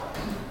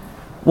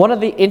One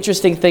of the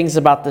interesting things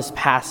about this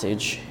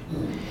passage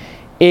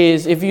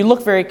is, if you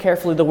look very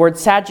carefully, the word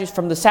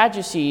from the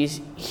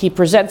Sadducees, he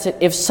presents it,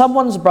 if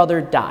someone's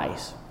brother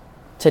dies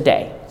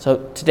today,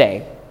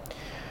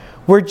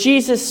 where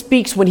Jesus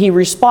speaks when he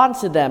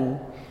responds to them,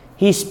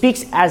 he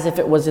speaks as if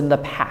it was in the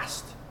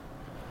past.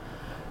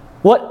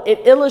 What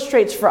it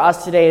illustrates for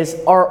us today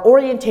is our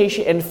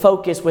orientation and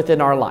focus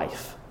within our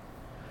life.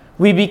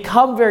 We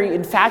become very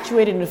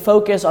infatuated and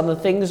focused on the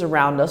things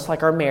around us,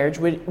 like our marriage,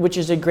 which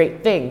is a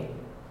great thing.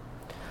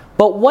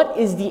 But what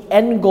is the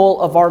end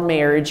goal of our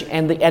marriage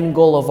and the end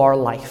goal of our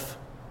life?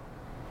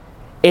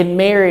 In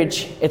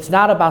marriage, it's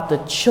not about the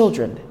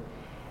children.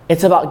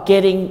 It's about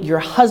getting your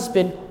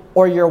husband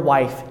or your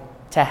wife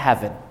to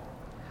heaven.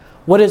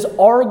 What is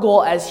our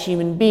goal as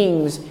human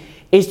beings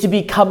is to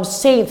become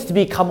saints, to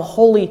become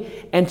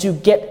holy, and to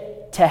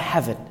get to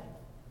heaven.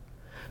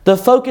 The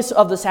focus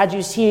of the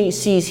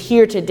Sadducees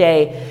here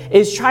today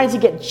is trying to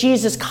get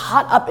Jesus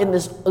caught up in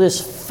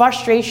this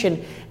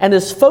frustration and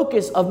this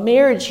focus of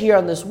marriage here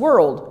on this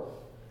world.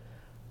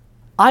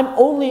 I'm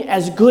only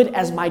as good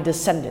as my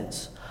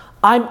descendants.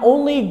 I'm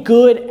only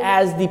good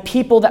as the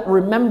people that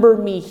remember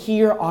me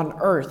here on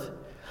earth.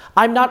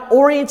 I'm not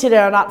oriented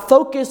and I'm not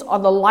focused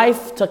on the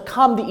life to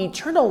come, the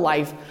eternal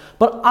life,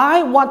 but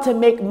I want to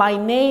make my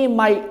name,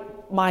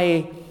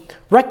 my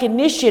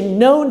recognition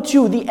known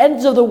to the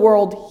ends of the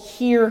world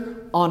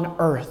here on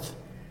earth.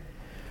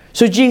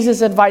 So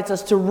Jesus invites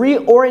us to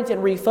reorient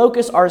and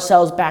refocus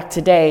ourselves back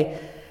today,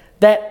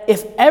 that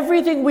if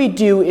everything we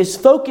do is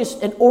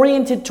focused and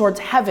oriented towards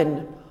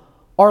heaven,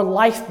 our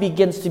life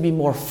begins to be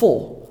more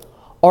full.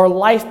 Our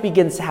life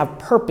begins to have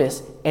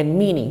purpose and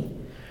meaning.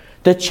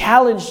 The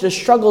challenge, the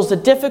struggles, the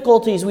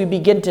difficulties we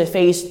begin to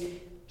face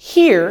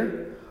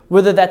here,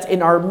 whether that's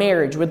in our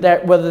marriage,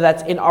 whether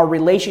that's in our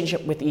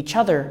relationship with each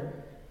other,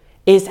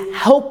 is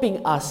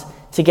helping us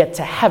to get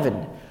to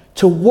heaven,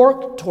 to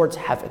work towards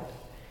heaven.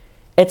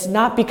 It's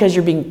not because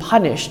you're being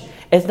punished.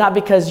 It's not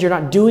because you're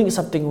not doing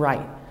something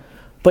right,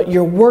 but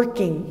you're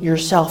working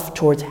yourself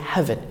towards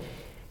heaven,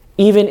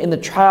 even in the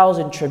trials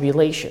and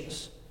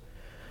tribulations.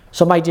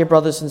 So, my dear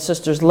brothers and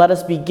sisters, let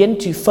us begin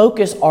to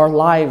focus our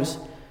lives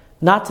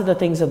not to the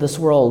things of this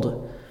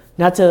world,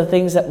 not to the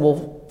things that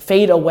will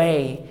fade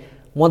away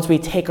once we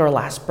take our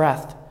last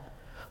breath,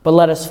 but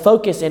let us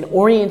focus and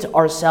orient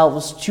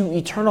ourselves to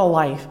eternal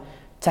life,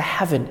 to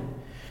heaven.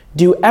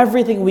 Do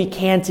everything we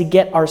can to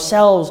get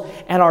ourselves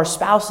and our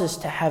spouses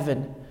to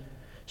heaven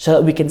so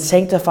that we can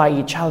sanctify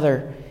each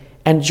other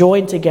and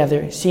join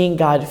together, seeing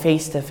God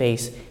face to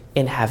face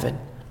in heaven.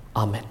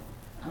 Amen.